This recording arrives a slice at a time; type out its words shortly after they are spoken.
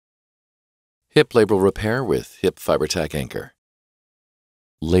Hip labral repair with Hip FiberTak anchor.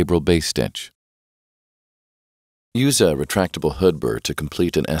 Labral base stitch. Use a retractable hood burr to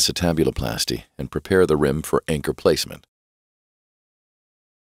complete an acetabuloplasty and prepare the rim for anchor placement.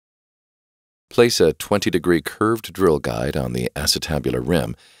 Place a 20-degree curved drill guide on the acetabular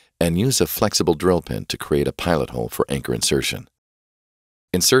rim and use a flexible drill pin to create a pilot hole for anchor insertion.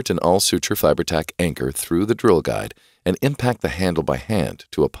 Insert an all-suture FiberTak anchor through the drill guide and impact the handle by hand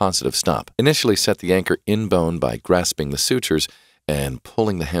to a positive stop. Initially set the anchor in bone by grasping the sutures and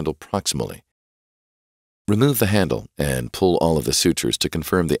pulling the handle proximally. Remove the handle and pull all of the sutures to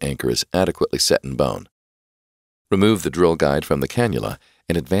confirm the anchor is adequately set in bone. Remove the drill guide from the cannula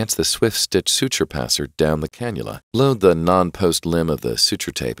and advance the SwiftStitch suture passer down the cannula. Load the non-post limb of the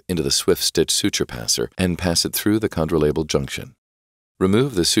suture tape into the SwiftStitch suture passer and pass it through the chondrolabral junction.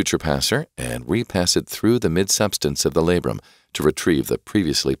 Remove the suture passer and repass it through the mid-substance of the labrum to retrieve the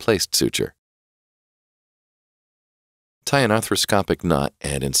previously placed suture. Tie an arthroscopic knot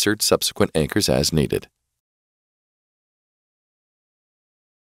and insert subsequent anchors as needed.